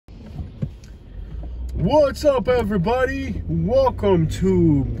What's up, everybody? Welcome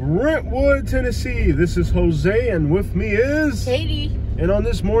to Brentwood, Tennessee. This is Jose, and with me is Katie. And on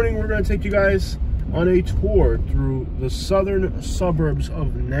this morning, we're going to take you guys on a tour through the southern suburbs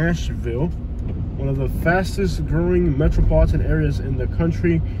of Nashville, one of the fastest growing metropolitan areas in the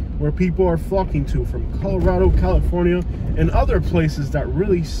country, where people are flocking to from Colorado, California, and other places that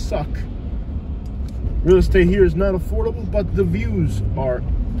really suck. Real estate here is not affordable, but the views are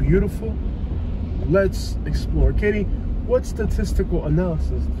beautiful. Let's explore. Katie, what statistical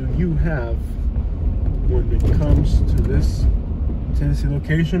analysis do you have when it comes to this Tennessee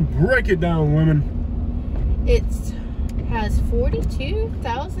location? Break it down, women. It has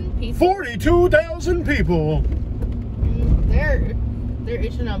 42,000 people. 42,000 people. They're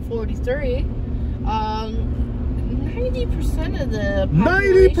issuing on 43.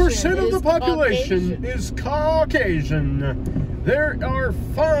 90% of the population is Caucasian. There are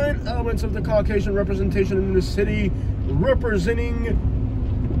fine elements of the Caucasian representation in the city, representing.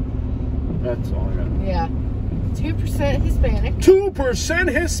 That's all I got. Yeah. 2% Hispanic. 2%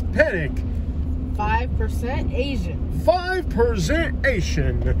 Hispanic. 5% Asian. 5%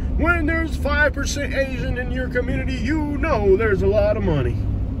 Asian. When there's 5% Asian in your community, you know there's a lot of money.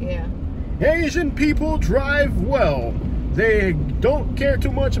 Yeah. Asian people drive well. They don't care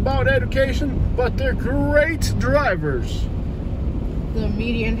too much about education, but they're great drivers. The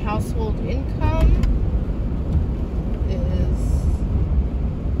median household income is...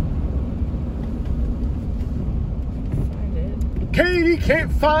 Katie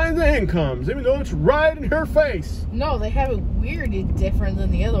can't find the incomes, even though it's right in her face. No, they have it weirded different than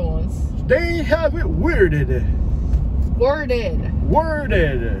the other ones. They have it weirded. Worded. We're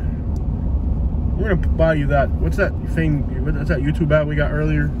gonna buy you that. What's that thing? What's that YouTube ad we got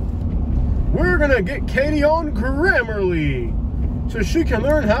earlier? We're gonna get Katie on Grammarly so she can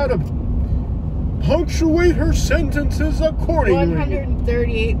learn how to punctuate her sentences accordingly.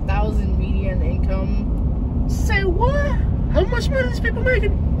 138,000 median income. Say what? How much money are these people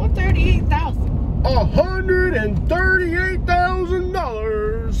making? 138,000.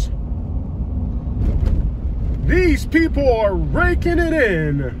 $138,000. These people are raking it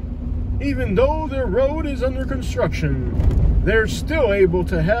in. Even though their road is under construction, they're still able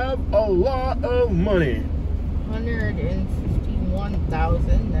to have a lot of money.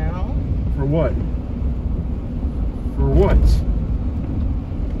 151,000 now. For what? For what?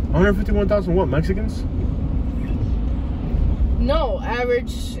 151,000 what? Mexicans? No,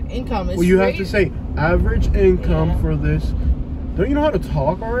 average income is. Well, you have to say average income for this. Don't you know how to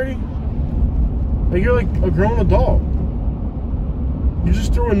talk already? Like you're like a grown adult. You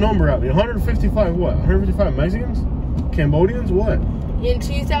just threw a number at me. 155 what? 155 Mexicans? Cambodians? What? In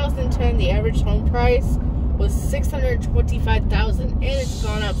 2010, the average home price was $625,000, and it's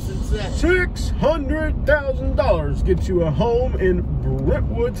gone up since then. $600,000 gets you a home in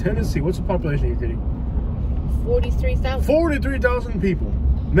Brentwood, Tennessee. What's the population here, Katie? 43,000. 43,000 people,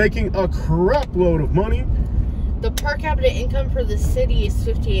 making a crap load of money. The per capita income for the city is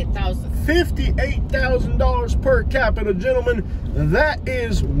 $58,000. $58,000 per capita, gentlemen. That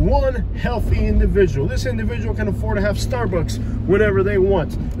is one healthy individual. This individual can afford to have Starbucks whenever they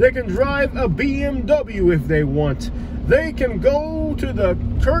want. They can drive a BMW if they want. They can go to the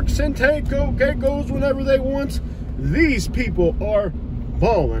Turks and Caicos whenever they want. These people are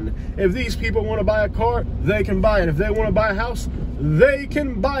balling. If these people want to buy a car, they can buy it. If they want to buy a house, they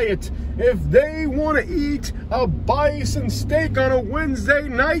can buy it. If they want to eat a bison steak on a Wednesday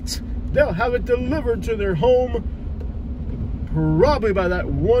night, they'll have it delivered to their home, probably by that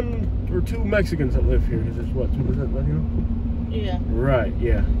 1 or 2 Mexicans that live here. Because it's what, 2% Latino? Yeah. Right,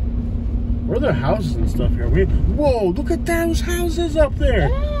 yeah. Where are the houses and stuff here? Whoa, look at those houses up there.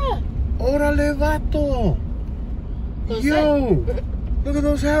 Yeah. Órale, vato. Yo, look at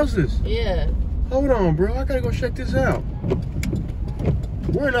those houses. Yeah. Hold on, bro. I gotta go check this out.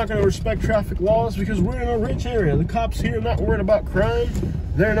 We're not gonna respect traffic laws because we're in a rich area. The cops here are not worried about crime.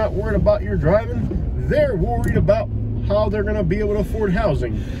 They're not worried about your driving. They're worried about how they're gonna be able to afford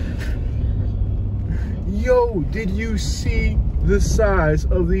housing. Yo, did you see the size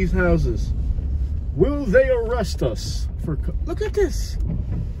of these houses? Will they arrest us for? Look at this,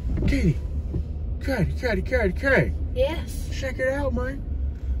 Katie. Katie. Yes. Check it out, man.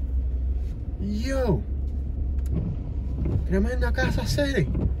 Yo. Tremenda casa city.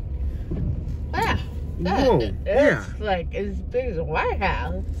 Yeah. It's like as big as a White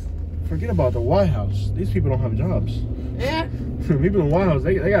House. Forget about the White House. These people don't have jobs. Yeah. People in the White House,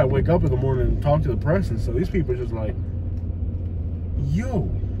 they gotta wake up in the morning and talk to the press and so these people are just like, yo,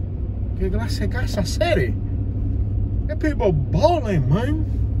 que clase casa city. That people balling, man.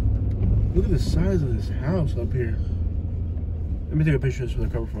 Look at the size of this house up here. Let me take a picture of this for the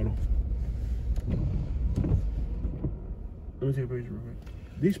cover photo. Let me take a picture real quick.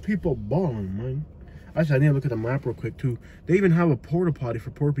 These people balling, man. Actually, I need to look at the map real quick, too. They even have a porta potty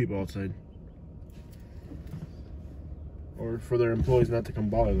for poor people outside. Or for their employees not to come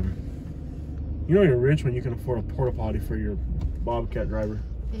bother them. You know you're rich when you can afford a porta potty for your Bobcat driver.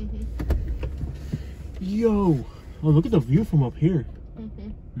 Mm-hmm. Yo. Oh, look at the view from up here. Mm-hmm.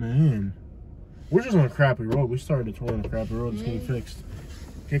 Man. We're just on a crappy road. We started the tour on a crappy road. It's getting fixed.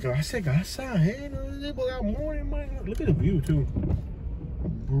 Okay, hey, look at the view, too.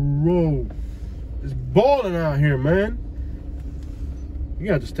 Bro. It's balling out here, man. You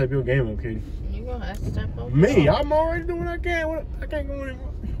gotta just step your game up, Katie. You gonna have to step up? Me? I'm already doing what I can. I can't go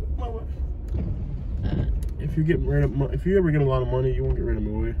anymore. If you ever get a lot of money, you won't get rid of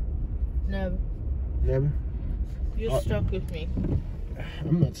me, will you? Never. Never? You're stuck with me.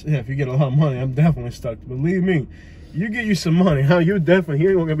 I'm not. Yeah, if you get a lot of money, I'm definitely stuck. Believe me, you get you some money, huh? You ain't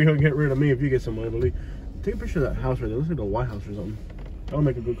gonna be able to get rid of me if you get some money. Believe. Take a picture of that house right there. Looks like a White House or something. That'll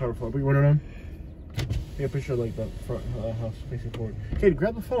make a good cover photo. Put your window down. Take a picture of like the front house facing forward. Katie,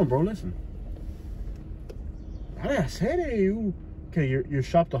 grab the phone, bro. Listen. I said it, you. Okay, you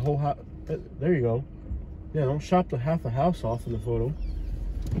shop the whole house. There you go. Yeah, don't shop the half the house off in the photo.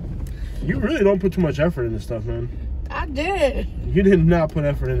 You really don't put too much effort in this stuff, man. I did. You did not put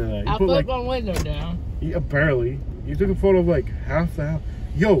effort into that. I put like, my window down. Yeah, barely. You took a photo of like half the house.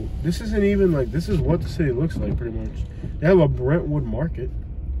 Yo, this isn't even like, this is what the city looks like pretty much. They have a Brentwood market.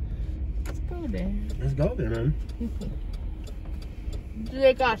 Let's go there. Let's go there, man. Do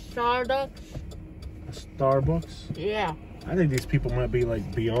they got Starbucks? A Starbucks? Yeah. I think these people might be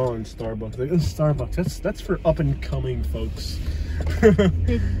like beyond Starbucks. Like, Starbucks, that's for up and coming folks.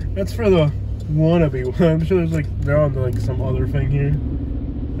 That's for the wannabe one. I'm sure there's like, they're on like some other thing here.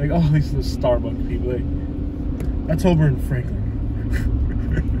 Like, oh, these are the Starbucks people. Like, that's over in Franklin.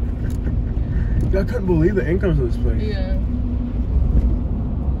 I couldn't believe the incomes of this place. Yeah.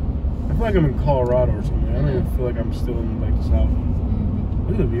 I feel like I'm in Colorado or something. I don't even feel like I'm still in like the South. Mm-hmm.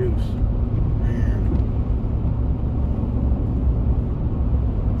 Look at the views. Man.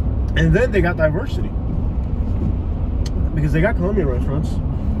 And then they got diversity. Because they got Colombian restaurants.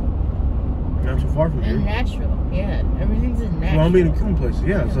 Not too far from here. In Nashville. Yeah. Everything's in Nashville. Colombian and Cuban places.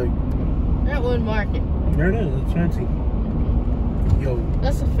 Yeah, it's like... Brentwood Market. There it is. It's fancy. Yo.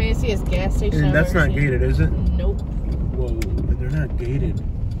 That's the fanciest gas station And that's not gated, is it? Nope. Whoa. And they're not gated.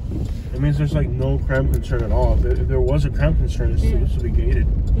 It means there's like no crime concern at all. If there was a crime concern, it's supposed to be gated.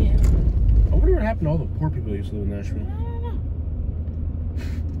 Yeah. I wonder what happened to all the poor people that used to live in Nashville.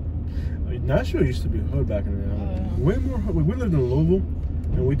 Nashville used to be hood back in the day. Way more hood. We lived in Louisville,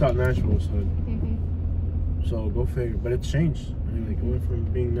 and we thought Nashville was hood. Mm-hmm. So go figure. But it's changed. I mean, like, it went from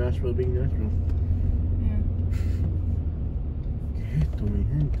being Nashville to being Nashville. Yeah. Esto, mi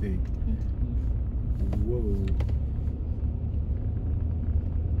gente. Whoa.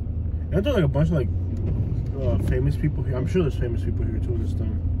 And there's like a bunch of like famous people here. I'm sure there's famous people here too in this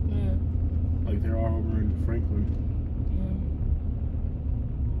town. Yeah. Like there are over in Franklin.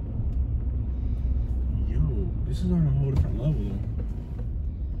 This is on a whole different level, though.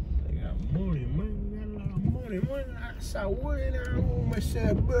 They got money, man. Got a lot of money, man. I saw one. I want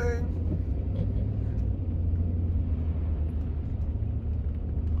myself, man.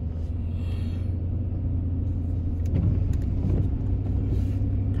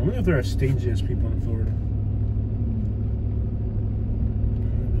 I wonder if there are stingiest people in Florida.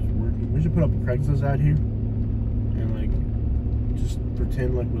 Just working. We should put up a Craigslist ad here and like just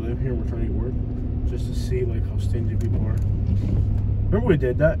pretend like we live here and we're trying to get work. Just to see like how stingy people are. Remember we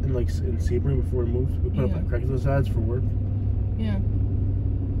did that in like in Sebring before we moved? We put up like Craigslist ads for work. Yeah.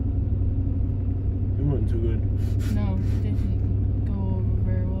 It wasn't too good. No, it didn't go over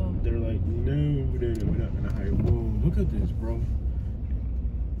very well. They were like, no, we're not gonna hire. Whoa, look at this, bro.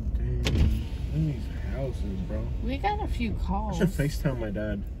 Dang, look at these houses, bro. We got a few calls. I should FaceTime my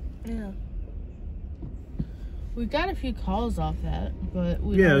dad. Yeah. We got a few calls off that, but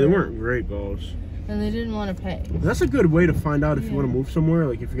we they weren't great calls. And they didn't want to pay. That's a good way to find out if you want to move somewhere,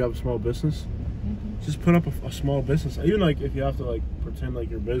 like if you have a small business. Mm-hmm. Just put up a small business. Even like if you have to like pretend like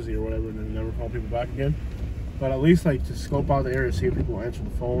you're busy or whatever and then never call people back again. But at least like to scope out the area, see if people answer the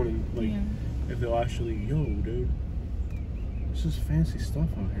phone and like if they'll actually, yo, dude, this is fancy stuff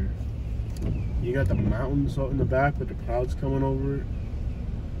out here. You got the mountains out in the back with the clouds coming over it.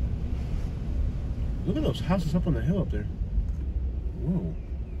 Look at those houses up on the hill up there. Whoa.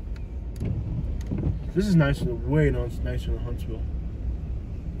 This is nicer, way nicer than Huntsville.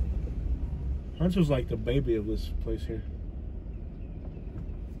 Huntsville's like the baby of this place here.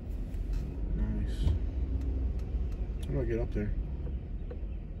 How do I get up there?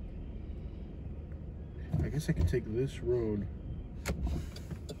 I guess I can take this road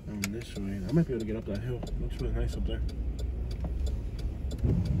down this way. I might be able to get up that hill. Looks really nice up there.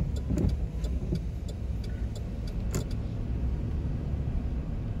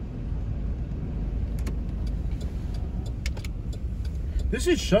 This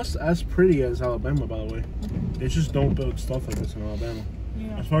is just as pretty as Alabama, by the way. They just don't build stuff like this in Alabama.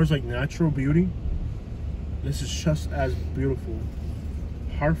 Yeah. As far as like natural beauty, this is just as beautiful.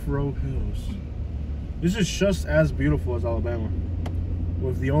 Half Row Hills. This is just as beautiful as Alabama,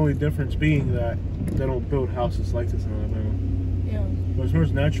 with the only difference being that they don't build houses like this in Alabama. Yeah. But as far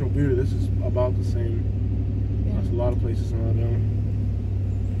as natural beauty, this is about the same. Yeah. There's a lot of places in Alabama.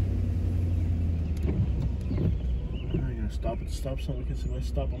 I'm gonna stop at the stop sign. We can see if I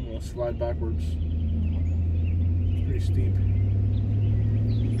stop, I'm gonna slide backwards. It's pretty steep.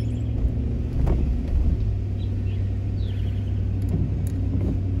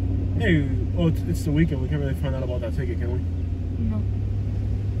 Hey, oh, it's the weekend. We can't really find out about that ticket, can we? No.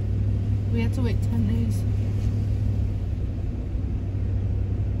 We have to wait 10 days.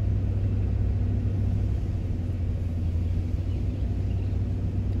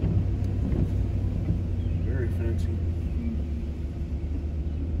 Very fancy.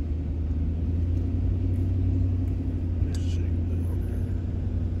 Let's check that on there.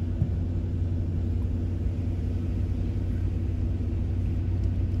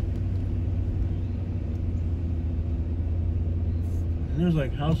 And there's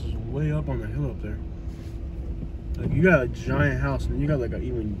like houses way up on the hill up there. Like you got a giant house and you got like an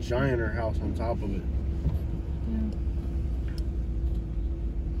even gianter house on top of it. Yeah.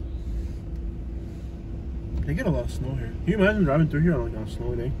 They get a lot of snow here. Can you imagine driving through here on like a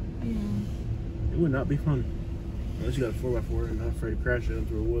snowy day? Yeah. It would not be fun. Unless you got a 4x4 and not afraid to crash it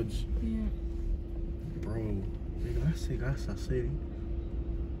into the woods. Yeah. Bro, that's a city.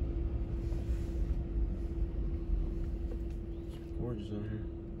 It's gorgeous out here.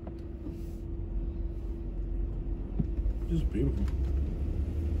 Just beautiful.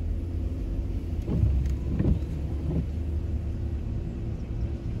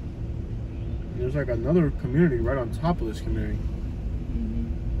 There's like another community right on top of this community.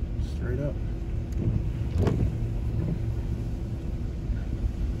 Mm-hmm. Straight up.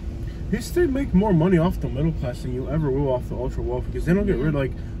 They make more money off the middle class than you ever will off the ultra wealthy, because they don't get rid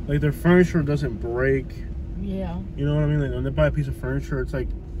like their furniture doesn't break. Yeah. You know what I mean? Like when they buy a piece of furniture, it's like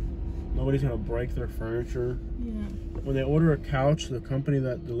nobody's gonna break their furniture. Yeah. When they order a couch, the company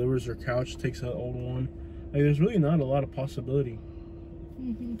that delivers their couch takes that old one. Like there's really not a lot of possibility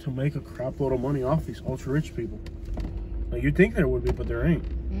to make a crap load of money off these ultra rich people. Like you'd think there would be, but there ain't.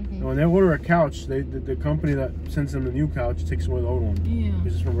 And when they order a couch, the company that sends them the new couch takes away the old one. Yeah.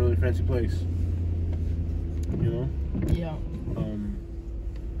 Because it's from a really fancy place. You know? Yeah.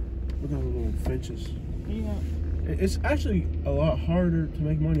 Look at all the little finches. Yeah. It's actually a lot harder to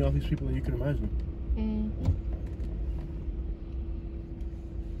make money off these people than you can imagine. Mm-hmm.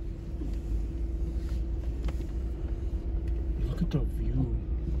 Look at the view.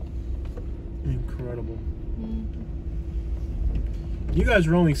 Incredible. Mm-hmm. You guys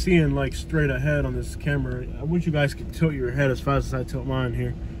are only seeing like straight ahead on this camera. I wish you guys could tilt your head as fast as I tilt mine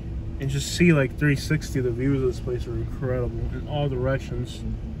here and just see like 360. The views of this place are incredible in all directions.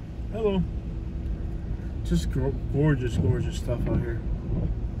 Mm-hmm. Hello. Just gorgeous, gorgeous stuff out here.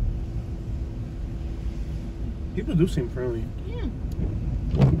 People do seem friendly. Yeah.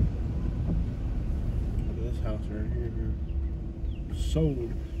 Look at this house right here, man.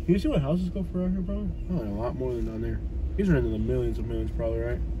 Sold. Can you see what houses go for out here, bro? Probably a lot more than down there. These are into the millions of millions, probably,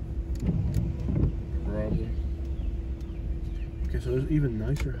 right? Probably. Okay, so there's even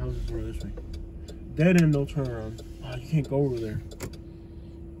nicer houses over this way. Dead end, no turnaround. Oh, you can't go over there.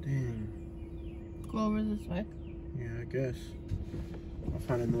 Dang. Go over this way. Yeah, I guess. I'll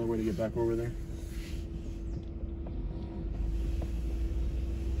find another way to get back over there.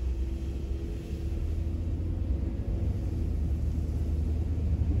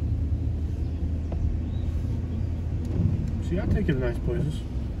 See, I take you to nice places.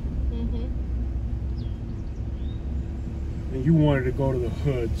 Mm-hmm. And you wanted to go to the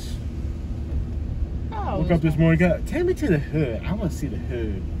hoods. Oh. Woke up this morning, take me to the hood. I want to see the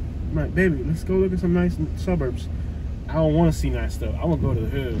hood. I'm like, baby, let's go look at some nice suburbs. I don't want to see nice stuff. I want to go to the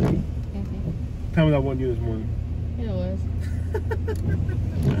hood. Mm-hmm. Tell me that wasn't you this morning. It was.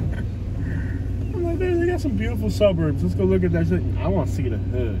 I'm like, baby, they got some beautiful suburbs. Let's go look at that shit. I want to see the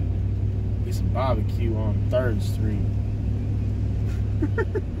hood. Get some barbecue on 3rd Street.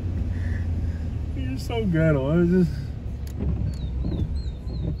 You're so ghetto. I was just...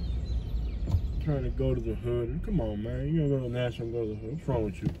 Trying to go to the hood. Come on, man. You're gonna go to Nashville and go to the hood. What's wrong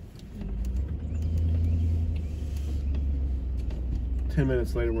with you? 10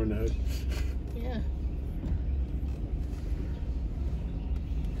 minutes later, we're in the hood. Yeah.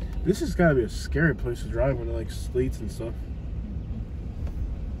 This has got to be a scary place to drive when it like sleets and stuff.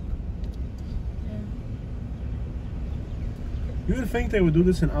 Yeah. You would think they would do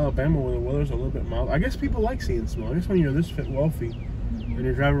this in Alabama where the weather's a little bit mild. I guess people like seeing snow. I guess when you're this wealthy and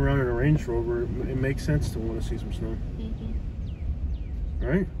you're driving around in a Range Rover, it makes sense to want to see some snow.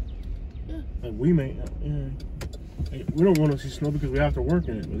 Right? Yeah. Like we may, we don't want to see snow because we have to work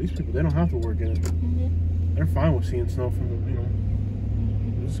in it. But these people, they don't have to work in it. They're fine with seeing snow from the, you know.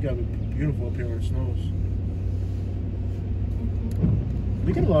 This has got to be beautiful up here when it snows.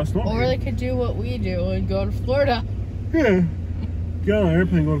 We get a lot of snow. Or they could do what we do and go to Florida. Yeah. Get on an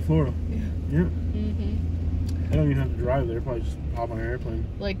airplane and go to Florida. Yeah. They don't even have to drive there. Probably just hop on an airplane.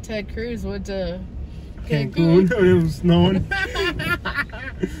 Like Ted Cruz went to Cancun when it was snowing.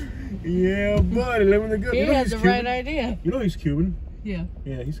 Yeah, buddy, living the good. He You know had he's the Cuban. right idea. You know he's Cuban. Yeah.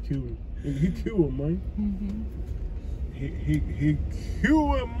 Yeah, he's Cuban. He Cuban, man. He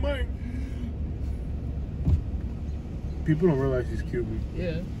Cuban, man. People don't realize he's Cuban.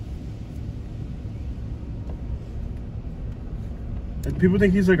 Yeah. And people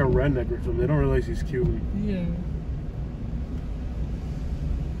think he's like a redneck or something. They don't realize he's Cuban. Yeah.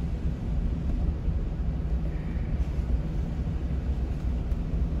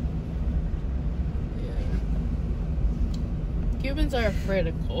 Cubans are afraid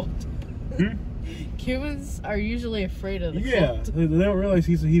of cold. Cubans are usually afraid of the cold. They don't realize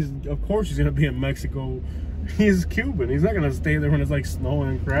he's of course he's gonna be in Mexico. He's Cuban. He's not gonna stay there when it's like snowing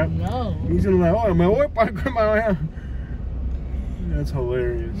and crap. No. He's gonna like, oh, me voy para Guatemala. That's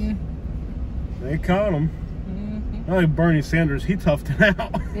hilarious. Yeah. They caught him. Not like Bernie Sanders. He toughed it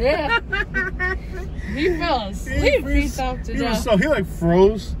out. Yeah. He fell asleep. He toughed it out. So he like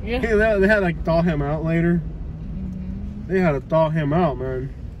froze. Yeah. They had to like thaw him out later. They had to thaw him out, man.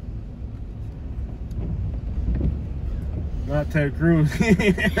 Not Ted Cruz. He's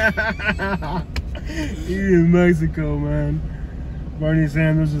in Mexico, man. Bernie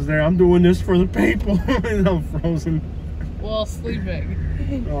Sanders is there. I'm doing this for the people. I'm frozen. While sleeping.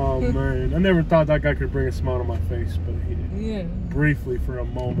 Oh, man. I never thought that guy could bring a smile to my face, but he did. Yeah. Briefly for a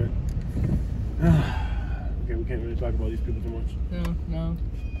moment. Okay, we can't really talk about these people too much. No.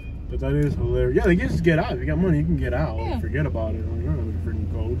 But that is hilarious. Yeah, they just get out. If you got money, you can get out. Yeah. Forget about it. You're not gonna be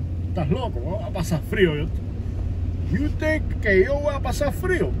freaking cold. Estás loco? Va a pasar frío. You think que yo voy a pasar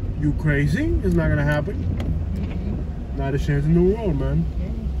frío? You crazy? It's not gonna happen. Not a chance in the world, man.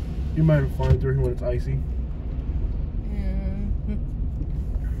 Yeah. You might have flying through here when it's icy. Yeah.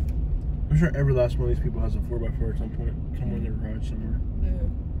 I'm sure every last one of these people has a 4x4 at some point. Somewhere in their garage somewhere. Yeah.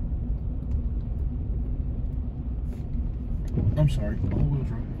 I'm sorry. All-wheel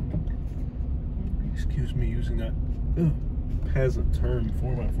drive. Excuse me using that peasant term,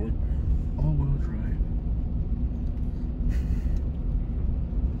 4x4. All-wheel drive.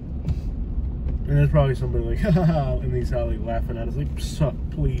 And there's probably somebody like, haha, in these alley laughing at us. Like, suck,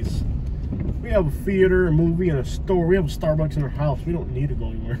 please. We have a theater, a movie, and a store. We have a Starbucks in our house. We don't need to go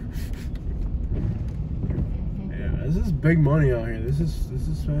anywhere. Yeah, this is big money out here. This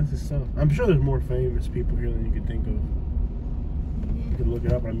is fancy stuff. I'm sure there's more famous people here than you could think of. You could look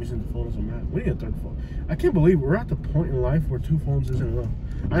it up, but I'm using the phone as a map. We need a third phone. I can't believe we're at the point in life where 2 phones isn't enough.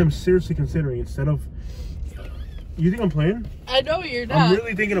 I am seriously considering, instead of... You think I'm playing? I know you're not. I'm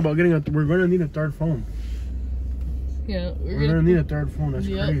really thinking about getting we're going to need a third phone. Yeah, we're going to need a third phone. That's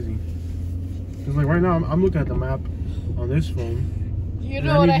crazy. Because like right now, I'm looking at the map on this phone. You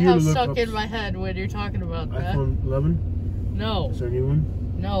know what I have stuck in my head when you're talking about that? iPhone 11? No. Is there a new one?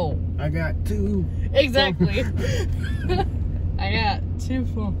 No. I got 2. Exactly. I got 2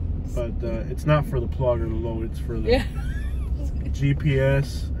 phones. But it's not for the plug or the load. It's for the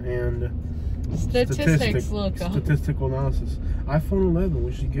GPS and statistical analysis. iPhone 11.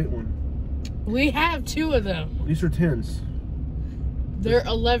 We should get one. We have 2 of them. These are 10s. They're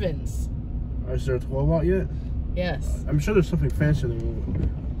 11s. Is there a 12 out yet? Yes. I'm sure there's something fancier than one.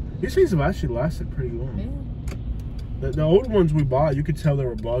 These things have actually lasted pretty long. Yeah. The old ones we bought, you could tell they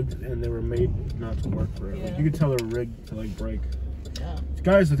were bugged and they were made not to work forever. Yeah. Like, you could tell they were rigged to like break. Yeah.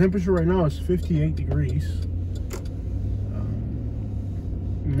 Guys, the temperature right now is 58 degrees.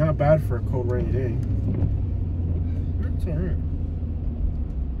 Not bad for a cold, rainy day. That's alright.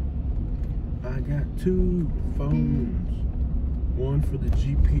 I got 2 phones. One for the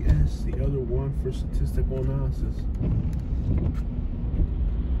GPS, the other one for statistical analysis.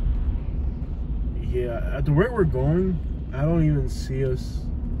 Yeah, at the rate we're going, I don't even see us.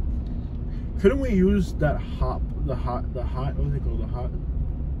 Couldn't we use that what do they call the hot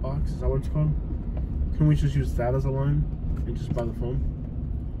box? Is that what it's called? Couldn't we just use that as a line and just buy the phone?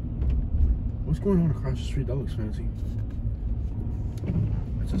 What's going on across the street? That looks fancy.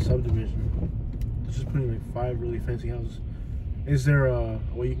 It's a subdivision. They're just putting like 5 really fancy houses. Is there a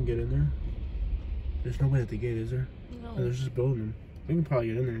way you can get in there? There's nobody at the gate, is there? No. And they're just building them. We can probably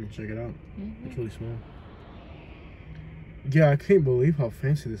get in there and check it out. It's really small. Yeah, I can't believe how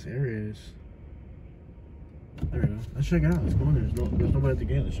fancy this area is. There we go. Let's check it out. Let's go in there. There's nobody at the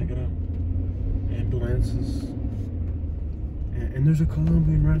gate. Let's check it out. Ambulances. And there's a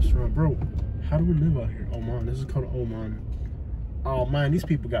Colombian restaurant. Bro, how do we live out here? Oman. This is called Oman. Oh, man, these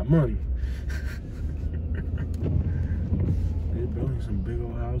people got money. They're building some big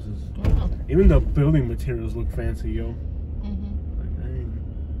old houses. Wow. Even the building materials look fancy, yo. Like, dang.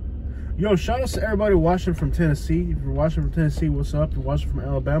 Yo, shout out to everybody watching from Tennessee. If you're watching from Tennessee, what's up? If you're watching from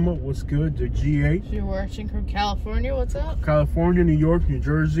Alabama, what's good? The GA. If you're watching from California, what's up? California, New York, New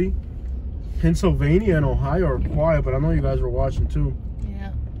Jersey, Pennsylvania, and Ohio are quiet, but I know you guys were watching too.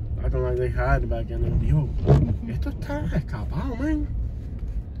 Yeah. Acting like they had back in there. Yo, esto está escapado, man.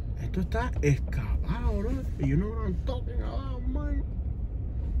 Esto está escapado, bro. You know what I'm talking about, man?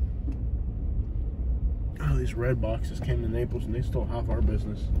 Oh, these red boxes came to Naples and they stole half our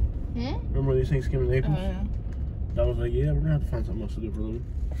business. Remember these things came to Naples? Oh, yeah. That was like, yeah, we're gonna have to find something else to do for a living.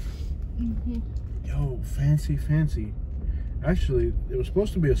 Yo, fancy, fancy. Actually, it was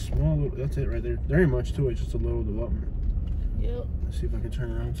supposed to be a small little, that's it right there. There ain't much to it, just a little development. Yep. Let's see if I can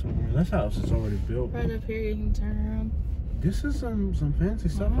turn around somewhere. That house is already built. Right up here, you can turn around. This is some fancy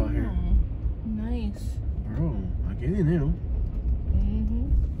stuff out here. Nice. Bro, aquí hay dinero.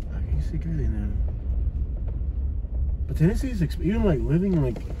 Aquí sí que hay dinero. But Tennessee is even like living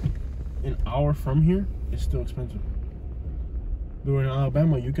like an hour from here, it's still expensive. But in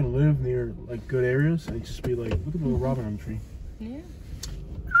Alabama, you can live near like good areas and just be like, look at the little robin on the tree. Yeah.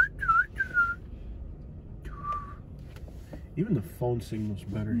 Even the phone signal's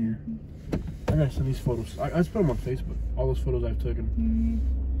better here. I gotta send these photos. I just put them on Facebook. All those photos I've taken.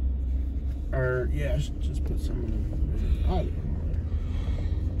 Or yeah, I should just put some of them. I don't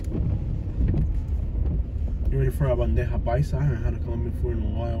know. You ready for a bandeja paisa? I haven't had a Colombian food in a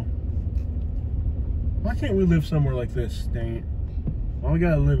while. Why can't we live somewhere like this? Dang it! Why we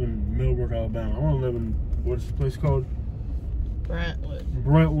gotta live in Millbrook, Alabama? I want to live in what's the place called? Brentwood.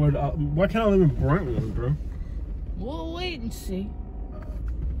 Brentwood. Why can't I live in Brentwood, bro? We'll wait and see.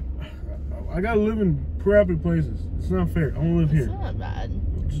 I gotta live in crappy places. It's not fair. I want to live here. It's not bad.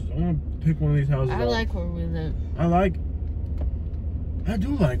 I want to pick one of these houses. I like where we live. I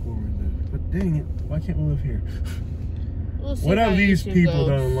do like where we live, but dang it, why can't we live here? We'll see What have these YouTube people goes.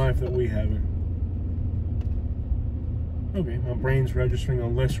 done in life that we haven't? Okay, my brain's registering a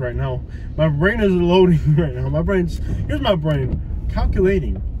list right now. My brain is loading right now. Here's my brain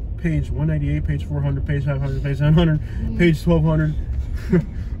calculating. Page 198, page 400, page 500, page 700, page 1200.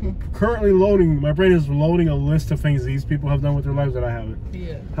 Currently loading, my brain is loading a list of things these people have done with their lives that I haven't.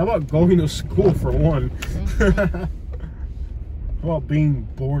 Yeah. How about going to school for one? How about being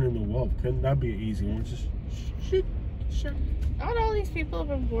born into wealth? Couldn't that be an easy one? Just shit. Not all these people have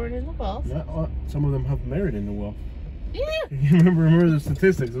been born in the wealth. Some of them have married into wealth. Yeah. Remember the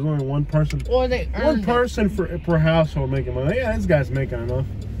statistics. There's only one person. Or they earn One person per household making money. Yeah, this guy's making enough.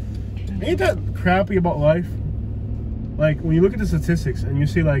 Ain't that crappy about life? Like when you look at the statistics and you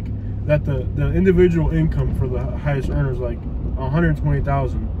see like that the individual income for the highest earners like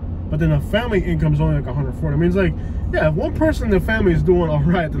 120,000, but then the family income is only like 140. I mean, it's like, yeah, if one person in the family is doing all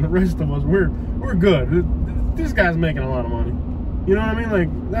right, then the rest of us we're good. This guy's making a lot of money. You know what I mean? Like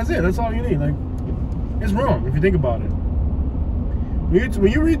that's it. That's all you need. Like it's wrong if you think about it.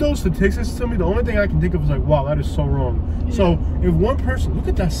 When you read those statistics to me, the only thing I can think of is like, wow, that is so wrong. Yeah. So if one person, look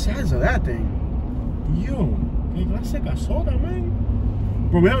at the size of that thing. Yo, that's like a soda, man.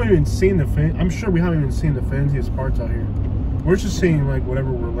 But we haven't even seen I'm sure we haven't even seen the fanciest parts out here. We're just seeing like whatever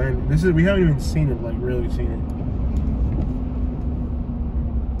we're landing. We haven't even seen it, like really seen it.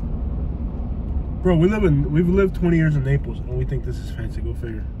 Bro, we've lived 20 years in Naples and we think this is fancy. Go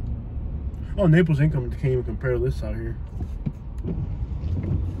figure. Oh, Naples income can't even compare to this out here.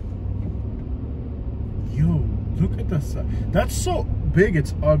 Yo, look at the size. That's so big,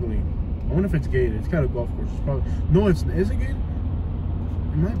 it's ugly. I wonder if it's gated. It's got a golf course. It's probably, no, is it gated?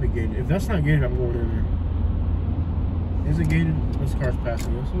 It might be gated. If that's not gated, I'm going in there. Is it gated? This car's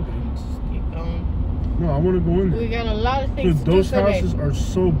passing us. Okay. Just keep going. No, I want to go in there. We got a lot of things Dude, to those do today. houses are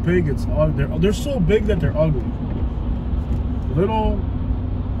so big, it's ugly. They're so big that they're ugly. Little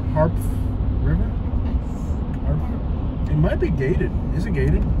Harp River? It might be gated. Is it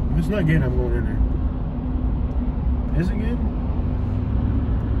gated? If it's not gated, I'm going in there. Is it gated?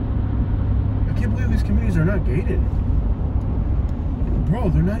 I can't believe these communities are not gated. Bro,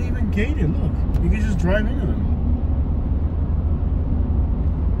 they're not even gated. Look, you can just drive into them.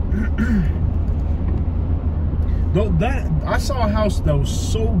 No, that I saw a house that was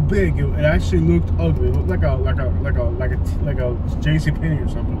so big it actually looked ugly. It looked like a JCPenney or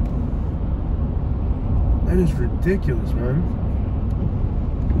something. That is ridiculous, man.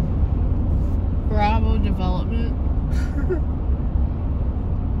 Bravo development.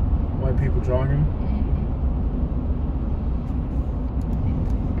 White people jogging.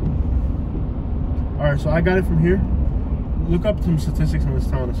 All right, so I got it from here. Look up some statistics on this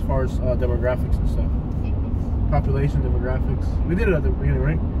town as far as demographics and stuff. Population, demographics. We did it at the beginning,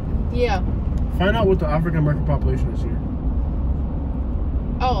 right? Yeah. Find out what the African American population is here.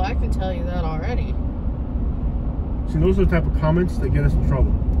 Oh, I can tell you that already. See, those are the type of comments that get us in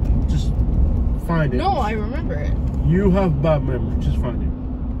trouble. Just find it. No, I remember it. You have bad memory. Just find it.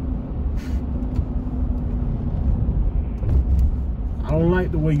 I don't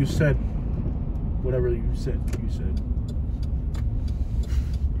like the way you said whatever you said.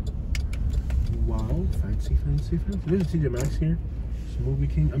 Wow, fancy. There's a TJ Maxx here. Smoothie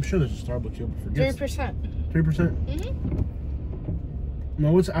King. I'm sure there's a Starbucks here, but forget 3%. 3%?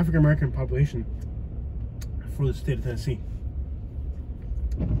 Now, what's the African American population for the state of Tennessee?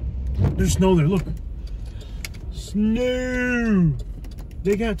 There's snow there. Look. Snow.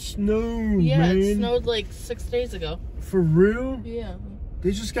 They got snow, yeah, man. it snowed like 6 days ago. For real? Yeah.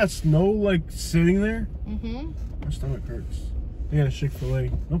 They just got snow, like, sitting there? Mm-hmm. My stomach hurts. They got a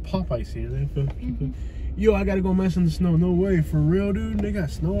Chick-fil-A. No Popeyes here. They feel Yo, I gotta go mess in the snow. No way. For real, dude? They got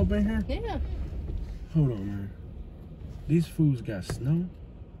snow up in here? Yeah. Hold on, man. These fools got snow?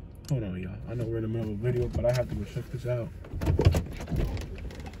 Hold on, y'all. I know we're in the middle of a video, but I have to go check this out.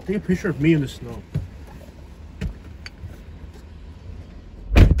 Take a picture of me in the snow.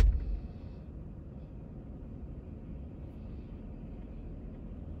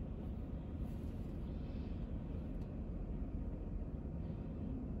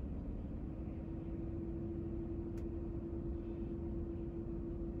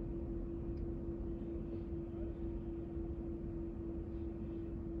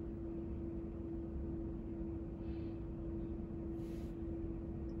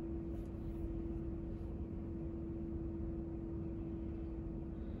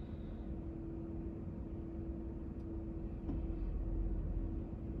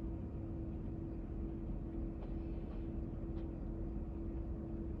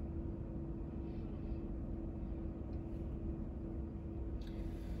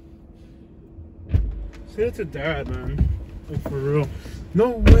 Say it to Dad, man. Like, for real. No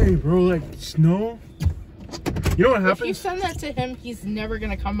way, bro. Like, snow? You know what happens? If you send that to him, he's never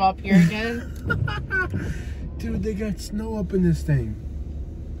gonna come up here again. Dude, they got snow up in this thing.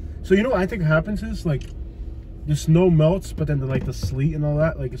 So, you know what I think happens is, like, the snow melts, but then, the sleet and all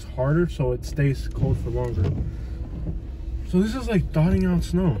that, like, it's harder, so it stays cold for longer. So, this is, like, thawing out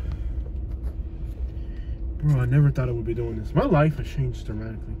snow. Bro, I never thought I would be doing this. My life has changed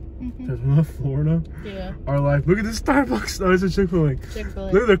dramatically. Because we left Florida. Yeah. Our life. Look at this Starbucks. No, it's a Chick-fil-A.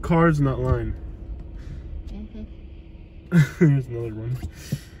 Chick-fil-A. Look at the cars in that line. Here's another one.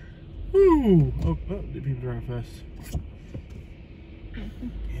 Woo! Oh, the people driving fast.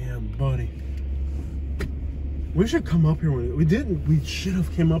 Yeah, buddy. We should come up here when we didn't. We should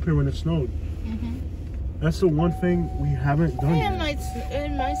have came up here when it snowed. That's the one thing we haven't done yet. It might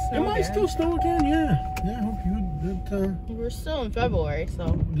snow. It might still snow again, yeah. Yeah, I hope you would. We're still in February,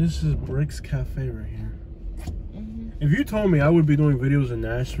 so. This is Brick's Cafe right here. If you told me I would be doing videos in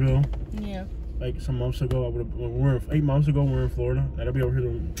Nashville, yeah, like some months ago, I would have. 8 months ago, we're in Florida. I'd be over here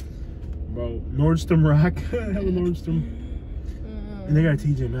doing, bro, Nordstrom Rack. I have a Nordstrom. And they got a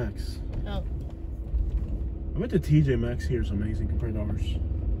TJ Maxx. Oh. I bet the TJ Maxx here is amazing compared to ours.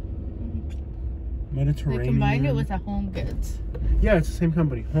 Mediterranean. They combined it with the Home Goods. Yeah, it's the same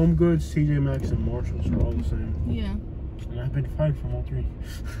company. Home Goods, TJ Maxx, and Marshalls are all the same. Yeah. And I've been fired from all 3.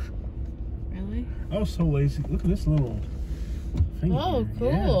 Really? I was so lazy. Look at this little thing. Oh, here. cool.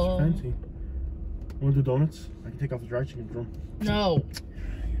 Yeah, it's fancy. Want to do donuts? I can take off the dry chicken from. No.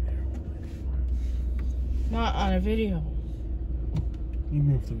 Not on a video.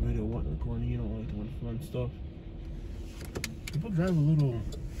 Even if the video wasn't recording, you don't like the fun stuff. People drive a little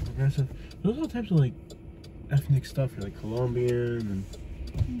aggressive. There's all types of like ethnic stuff here, like Colombian and.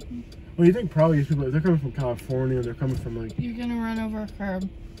 Well, you think probably these people, if they're coming from California, they're coming from like. You're gonna run over a curb.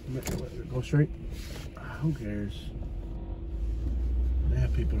 Go straight. Who cares? They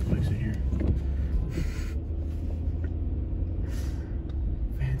have people that fix it here.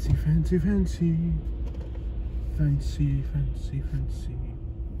 Fancy, fancy, fancy. Fancy, fancy, fancy.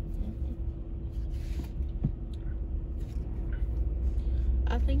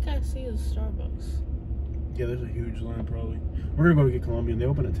 I think I see the Starbucks. Yeah, there's a huge line probably. We're gonna go to get Colombian. They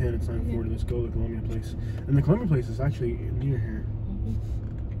open at 10. It's 9:40. Let's go to the Colombian place. And the Colombian place is actually near here.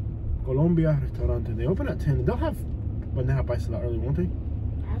 Colombia Restaurante. They open at 10. They'll have bandeja paisa that early, won't they?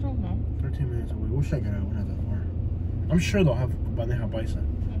 I don't know. 13 minutes away. We'll check it out. We're not that far. I'm sure they'll have bandeja paisa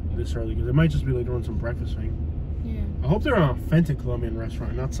this early because it might just be like doing some breakfast thing. Yeah. I hope they're an authentic Colombian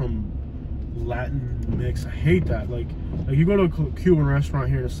restaurant, not some Latin mix. I hate that. Like you go to a Cuban restaurant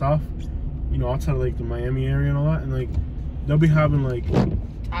here in the South, you know, outside of like the Miami area and all that, and like they'll be having like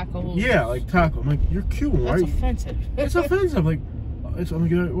tacos. Yeah, like taco. I'm like, you're Cuban, That's right? offensive. It's offensive. Like, I'm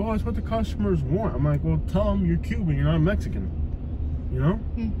like, well, it's what the customers want. I'm like, well, tell them you're Cuban. You're not Mexican. You know?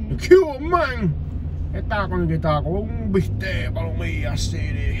 The Cuban man. You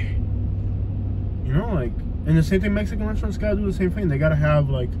know, like, and the same thing. Mexican restaurants gotta do the same thing. They gotta have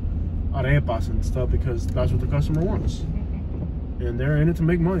like arepas and stuff because that's what the customer wants. And they're in it to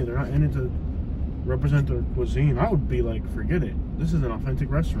make money. They're not in it to represent their cuisine. I would be like, forget it. This is an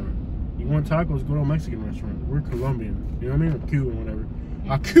authentic restaurant. You want tacos, go to a Mexican restaurant. We're Colombian. You know what I mean? Or Cuban, whatever.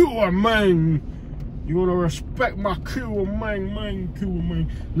 A Cuban man. You want to respect my Cuban man, Cuban man.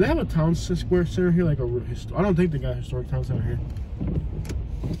 Do they have a town square center here? Like a I don't think they got a historic town center here.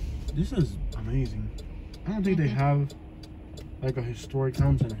 This is amazing. I don't think they have like a historic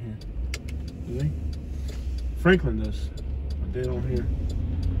town center here. Do they? Franklin does. But they don't here.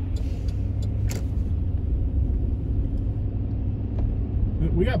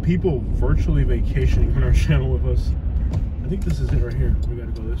 We got people virtually vacationing on our channel with us. I think this is it right here. We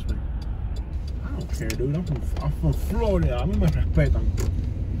gotta go this way. I don't care, dude. I'm from Florida. A mí me respetan.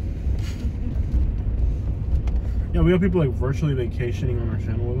 Yeah, we got people like virtually vacationing on our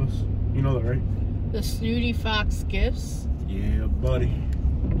channel with us. You know that, right? The Snooty Fox gifts. Yeah, buddy.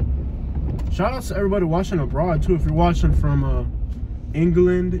 Shout out to everybody watching abroad too. If you're watching from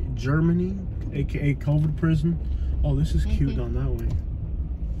England, Germany, aka COVID prison. Oh, this is cute down that way.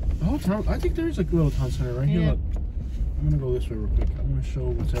 The whole town, I think there's like a little town center right here. Look, I'm gonna go this way real quick. I'm gonna show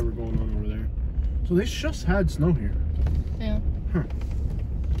what's ever going on over there. So they just had snow here. Yeah. Huh.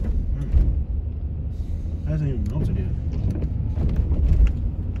 Hasn't even melted yet.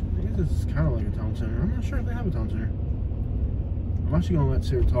 I guess this is kind of like a town center. I'm not sure if they have a town center. I'm actually gonna let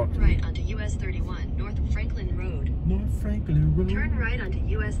Sarah talk to me. Right onto US 31, north of Franklin Road. North Franklin Road. Turn right onto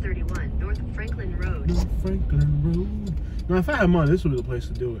US 31, north of Franklin Road. North Franklin Road. Now, if I had money, this would be the place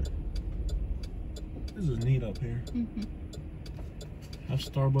to do it. This is neat up here. Have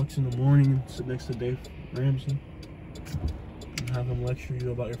Starbucks in the morning and sit next to Dave Ramsey and have him lecture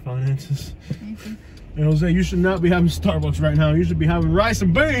you about your finances. And Jose, you should not be having Starbucks right now. You should be having rice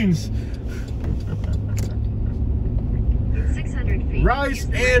and beans. In 600 feet, Rice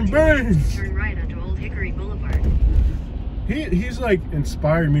and beans. Turn right onto Old Hickory Boulevard. He's like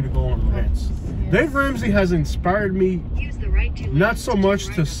inspired me to go on rants. Dave Ramsey has inspired me Use the right two not lanes so to much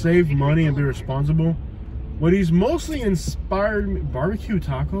turn to right on save Old money Hickory and be Boulevard. responsible. What he's mostly inspired me, barbecue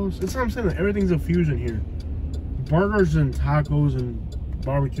tacos. That's what I'm saying. That everything's a fusion here. Burgers and tacos and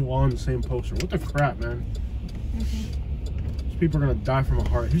barbecue all on the same poster. What the crap, man? These people are gonna die from a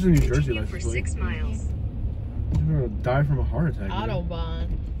heart. Here's a New Jersey Continue for license plate. 6 miles. They're gonna die from a heart attack. Man. Autobahn.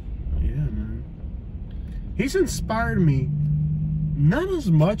 Yeah, man. He's inspired me not as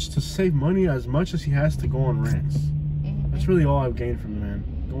much to save money as much as he has to go on rants. That's really all I've gained from the man.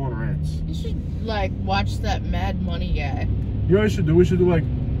 Go on rants. You should like watch that Mad Money guy. You know what we should do? We should do like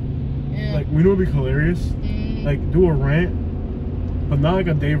we know it'd be hilarious. Like do a rant, but not like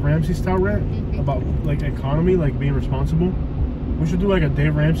a Dave Ramsey style rant about like economy, like being responsible. We should do like a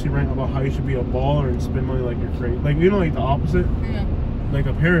Dave Ramsey rant about how you should be a baller and spend money like you're crazy. Like, you know, like the opposite. Yeah. Like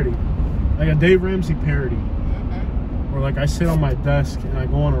a parody. Like a Dave Ramsey parody. Or like I sit on my desk and I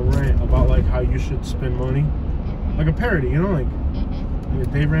go on a rant about like how you should spend money. Like a parody, you know, like a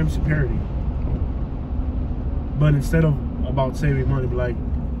Dave Ramsey parody. But instead of about saving money, be like,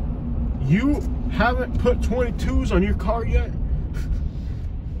 you haven't put 22s on your car yet?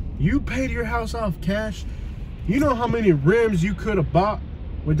 You paid your house off cash. You know how many rims you could have bought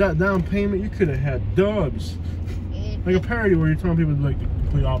with that down payment? You could have had dubs. Like a parody where you're telling people like the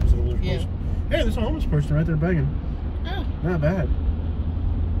complete opposite of what they're supposed to. Hey, there's a homeless person right there begging. Oh. Not bad.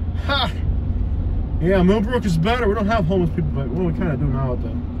 Ha! Yeah, Millbrook is better. We don't have homeless people, but well, we kind of do now at the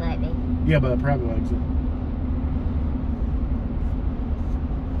Prattville. Yeah, but the Prattville exit.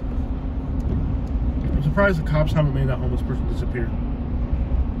 I'm surprised the cops haven't made that homeless person disappear.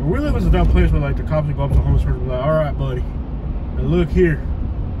 Where we live is a dumb place where like the cops would go up to a homeless person and be like, all right, buddy, and look here,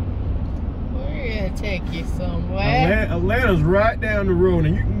 gonna take you somewhere. Atlanta's right down the road,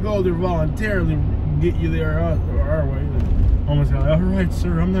 and you can go there voluntarily and get you there our way. Almost like, all right,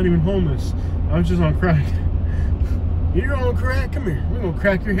 sir, I'm not even homeless. I'm just on crack. You're on crack? Come here. We're gonna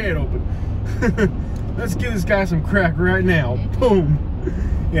crack your head open. Let's give this guy some crack right now. Boom.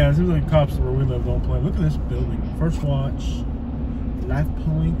 Yeah, it seems like cops where we live don't play. Look at this building. First Watch, Life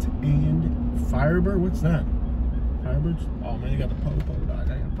Point, and Firebird. What's that? Firebirds? Oh man, you got the po-po dog.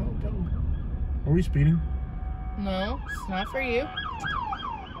 I got po-po. Are we speeding? No, it's not for you.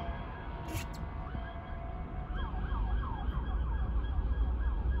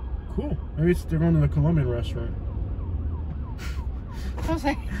 Cool. Maybe they're going to the Colombian restaurant. I was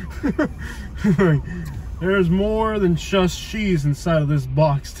like, there's more than just cheese inside of this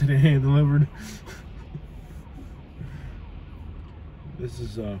box today delivered. This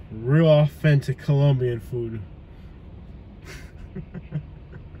is real authentic Colombian food.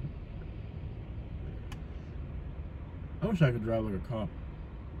 I wish I could drive like a cop.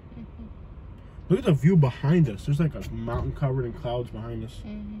 Look at the view behind us. There's like a mountain covered in clouds behind us.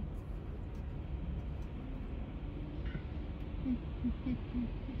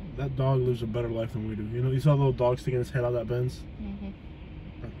 That dog lives a better life than we do. You know, you saw a little dog sticking his head out of that Benz?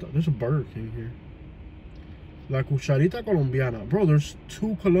 There's a Burger King here. La Cucharita Colombiana. Bro, there's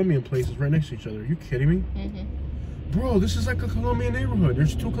 2 Colombian places right next to each other. Are you kidding me? Bro, this is like a Colombian neighborhood.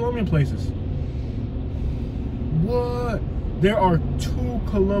 There's 2 Colombian places. What? There are 2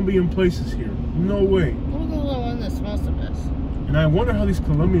 Colombian places here. No way. we'll go to the one that smells the best. And I wonder how these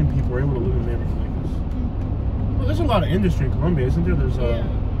Colombian people are able to live in a neighborhood like this. Well, there's a lot of industry in Colombia, isn't there? There's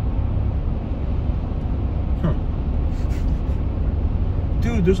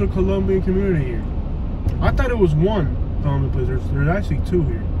Dude, there's a Colombian community here. I thought it was 1 Colombian place. There's actually 2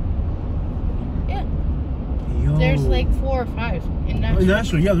 here. Yeah. Yo. There's like 4 or 5 in Nashville. In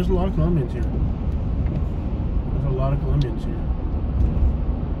Nashville, yeah, there's a lot of Colombians here. There's a lot of Colombians here.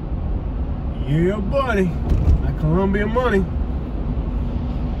 Yeah, buddy. That Colombian money.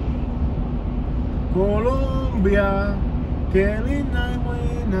 Colombia, que linda y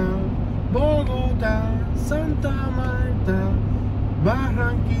buena. Bogotá, Santa Marta,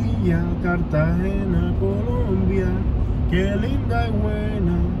 Barranquilla, Cartagena, Colombia, que linda y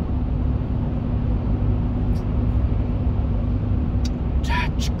buena.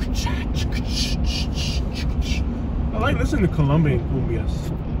 I like listening to Colombian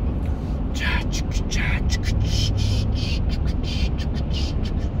cumbias.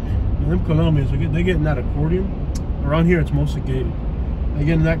 And them Colombians, they get in that accordion. Around here, it's mostly gated. They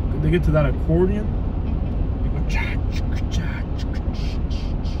get to that accordion. They go cha.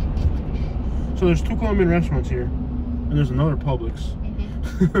 So there's 2 Colombian restaurants here, and there's another Publix.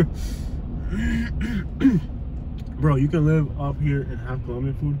 Bro, you can live up here and have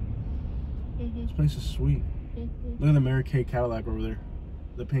Colombian food. This place is sweet. Look at the Mary Kay Cadillac over there,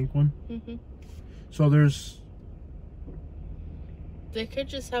 the pink one. So they could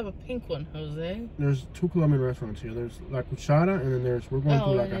just have a pink one, Jose. There's 2 Colombian restaurants here. There's La Cuchara, and then we're going to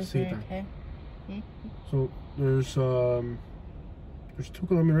La Casita. So there's 2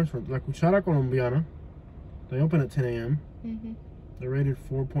 Colombian restaurants. La Cuchara Colombiana. They open at 10 a.m. They're rated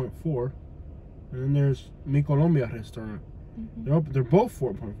 4.4. And then there's Mi Colombia restaurant. They're both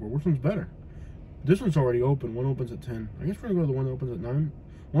 4.4. Which one's better? This one's already open. One opens at 10. I guess we're gonna go to the one that opens at 9.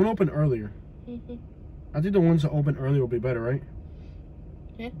 One opened earlier. I think the ones that open earlier will be better, right?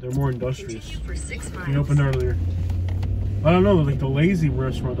 Yeah. They're more industrious. For 6 miles. They opened earlier. I don't know, like the lazy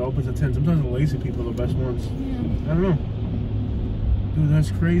restaurant that opens at 10. Sometimes the lazy people are the best ones. I don't know. Dude,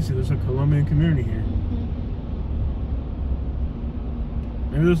 that's crazy. There's a Colombian community here.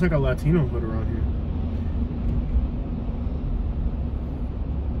 Maybe there's like a Latino hood around here.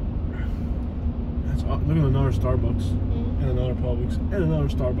 Look at another Starbucks, and another Publix, and another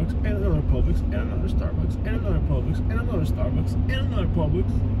Starbucks, and another Publix, and another Starbucks, and another Publix, and another Starbucks, and another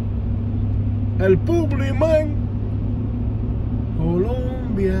Publix. El Publiman.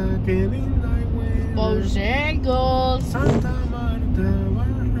 Colombia, que linda y buena. Bojangles. Santa Marta,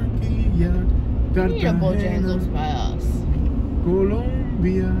 Barranquilla, Need a Bojangles Cartagena. by us.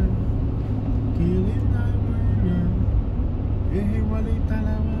 Colombia, que linda y buena. Es igualita a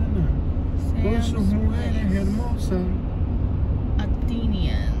La Habana. Con sus mujeres hermosas.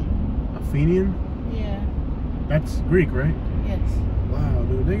 Athenian. Athenian? Yeah. That's Greek, right? Yes. Wow,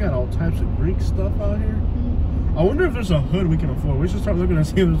 dude, they got all types of Greek stuff out here. I wonder if there's a hood we can afford. We should start looking and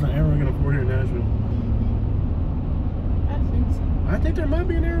see if there's an area we can afford here in Nashville. I think so. I think there might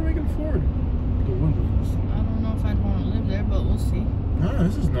be an area we can afford. The Woodlands. I don't know if I'd want to live there, but we'll see. Nah,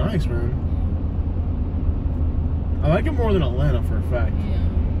 this is nice, man. I like it more than Atlanta for a fact. Yeah.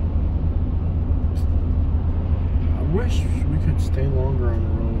 wish we could stay longer on the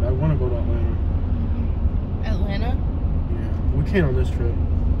road. I want to go to Atlanta. Atlanta? Yeah, we can't on this trip.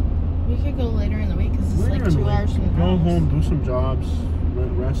 We could go later in the week because it's Later like in the 2 week. hours from the Go house. home, do some jobs,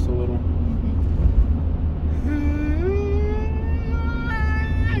 rest a little.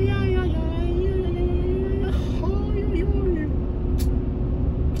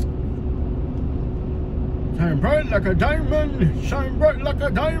 Shine bright like a diamond, shine bright like a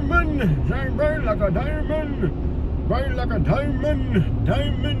diamond, shine bright like a diamond, bright like a diamond,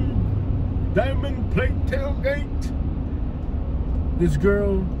 diamond plate tailgate. This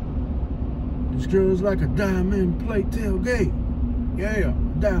girl's like a diamond plate tailgate. Yeah,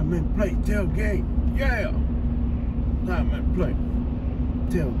 diamond plate tailgate. Yeah, diamond plate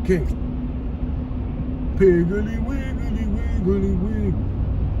tailgate. Piggly wiggly wiggly wig.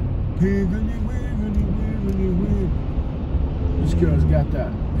 Piggly wiggly wiggly wig. This girl's got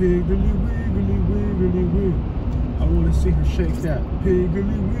that piggly wiggly wiggly wig. I want to see her shake that piggly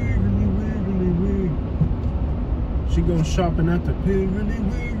wiggly wiggly wig. She goes shopping at the piggly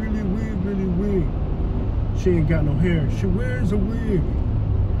wiggly wiggly wig. She ain't got no hair. She wears a wig.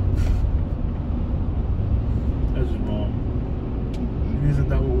 That's just wrong. Isn't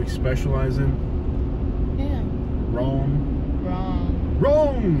that what we specialize in? Yeah. Wrong. Wrong.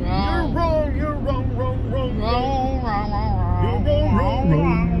 Wrong. Wrong. You're wrong. You're wrong. Wrong. Wrong. Wrong. Wrong. You're wrong. Wrong.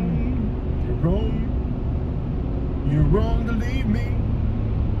 Wrong. You're wrong. You're wrong to leave me.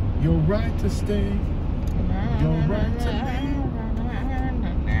 You're right to stay. You're right to leave.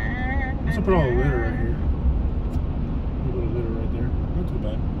 Let's put all the litter right here. A little litter right there. Not too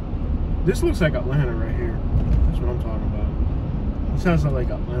bad. This looks like Atlanta right here. That's what I'm talking about. This has a like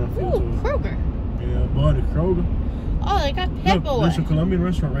Atlanta feel Ooh, to it. Kroger. Yeah, buddy, Kroger. Oh, they got Look, Pip Away. there's a Colombian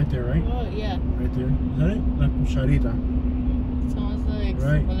restaurant right there, right? Oh, yeah. Right there. Is that it? La Cucharita. Sounds like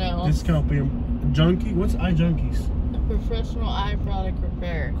Right. someone else. Discount beer. Junkie? What's iJunkies? A professional eye product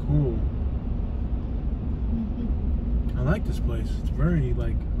repair. Cool. I like this place. It's very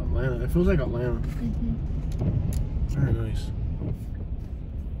like Atlanta. It feels like Atlanta. Very nice.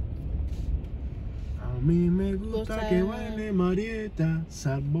 A mí me gusta que baile Marieta,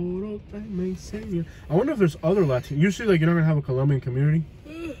 saborota y me enseña. I wonder if there's other Latino. Usually, like, you're not gonna have a Colombian community,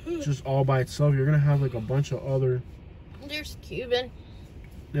 just all by itself. You're gonna have like a bunch of other. There's Cuban.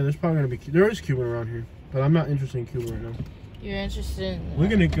 Yeah, there's probably gonna be. There is Cuban around here, but I'm not interested in Cuban right now. You're interested in... We're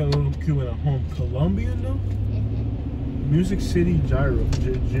gonna get a little Cuban at home. Colombian though. Music City Gyro.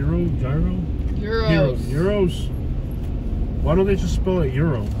 Gyro? Euros. Euros. Why don't they just spell it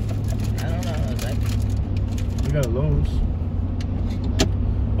Euro? I don't know. We got a Lowe's.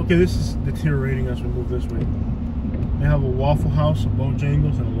 Okay, this is deteriorating as we move this way. They have a Waffle House, a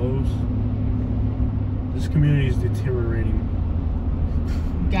Bojangles, and a Lowe's. This community is deteriorating.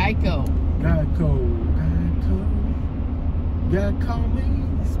 Geico. Geico. Me.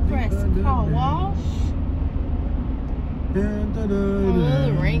 Express car wash. Oh,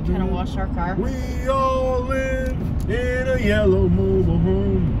 the rain kind of washed our car. We all live in a yellow mobile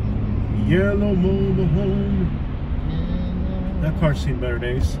home. Yellow mobile home. That car's seen better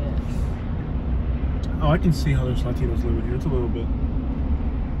days. Oh, I can see how there's Latinos living here. It's a little bit.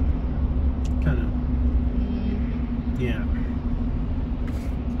 Kind of. Yeah.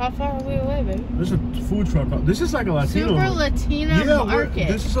 How far are we away, baby? There's a food truck. This is like a Latino. Super hood. Latino market.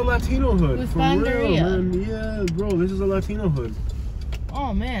 This is a Latino hood. With for real, Fonderia. man. Yeah, bro. This is a Latino hood.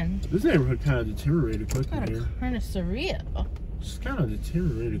 Oh, man. This neighborhood kind of deteriorated quickly Got a here. carniceria. It's kind of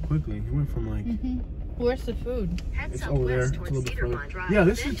deteriorated quickly. It went from like. Where's the food? Head It's over there. southwest It's a towards little bit further. Cedarmont Drive. Yeah,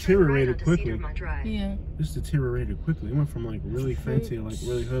 this then is turn right deteriorated onto quickly. Cedarmont Drive. Yeah. This deteriorated quickly. It went from like really fancy to like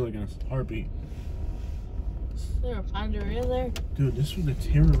really hood, like in a heartbeat. Is there a Fonderia there? Dude, this was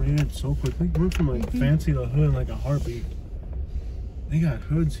deteriorated so quickly. It went from like fancy to hood in like a heartbeat. They got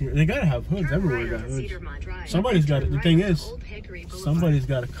hoods here. They gotta have hoods Turn everywhere. right Got onto hoods. Cedarmont Drive. Somebody's got Then it. The turn thing right onto is, Old Hickory Boulevard. somebody's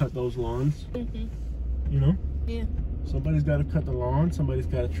got to cut those lawns. You know, Yeah. somebody's got to cut the lawn. Somebody's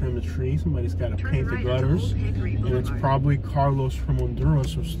got to trim the tree. Somebody's got to Turn paint the right onto gutters. Old Hickory And it's Boulevard. probably Carlos from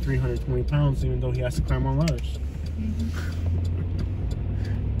Honduras, who's 320 pounds, even though he has to climb on ladders.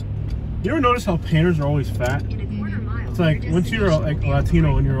 You ever notice how painters are always fat? In a quarter mile, It's like your once you're destination like will be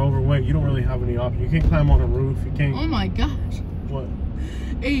Latino on and you're overweight, you don't really have any option. You can't climb on a roof. You can't. Oh my gosh. What?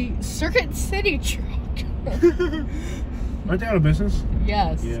 A Circuit City truck. Aren't they out of business?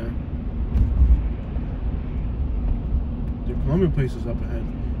 Yes. Yeah. The Colombian place is up ahead.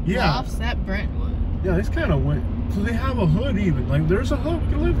 Yeah. Offset Brentwood. Yeah, this kind of went. So they have a hood even. Like there's a hood.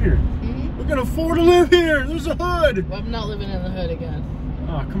 We can live here. Mm-hmm. We can afford to live here. There's a hood. Well, I'm not living in the hood again.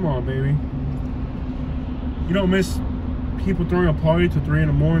 Ah, come on, baby. You don't miss people throwing a party till 3 in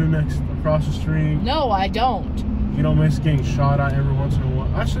the morning next across the street. No, I don't. You don't miss getting shot at every once in a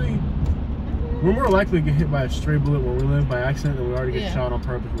while. Actually, we're more likely to get hit by a stray bullet where we live by accident than we already get shot on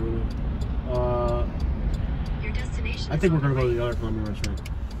purpose where we live. Your destination I think we're gonna go to the other Colombian restaurant.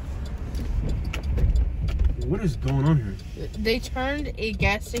 What is going on here? They turned a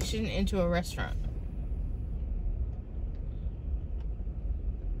gas station into a restaurant.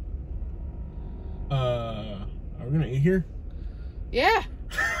 Are we gonna eat here? Yeah.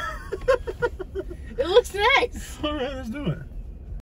 It looks nice. All right, let's do it.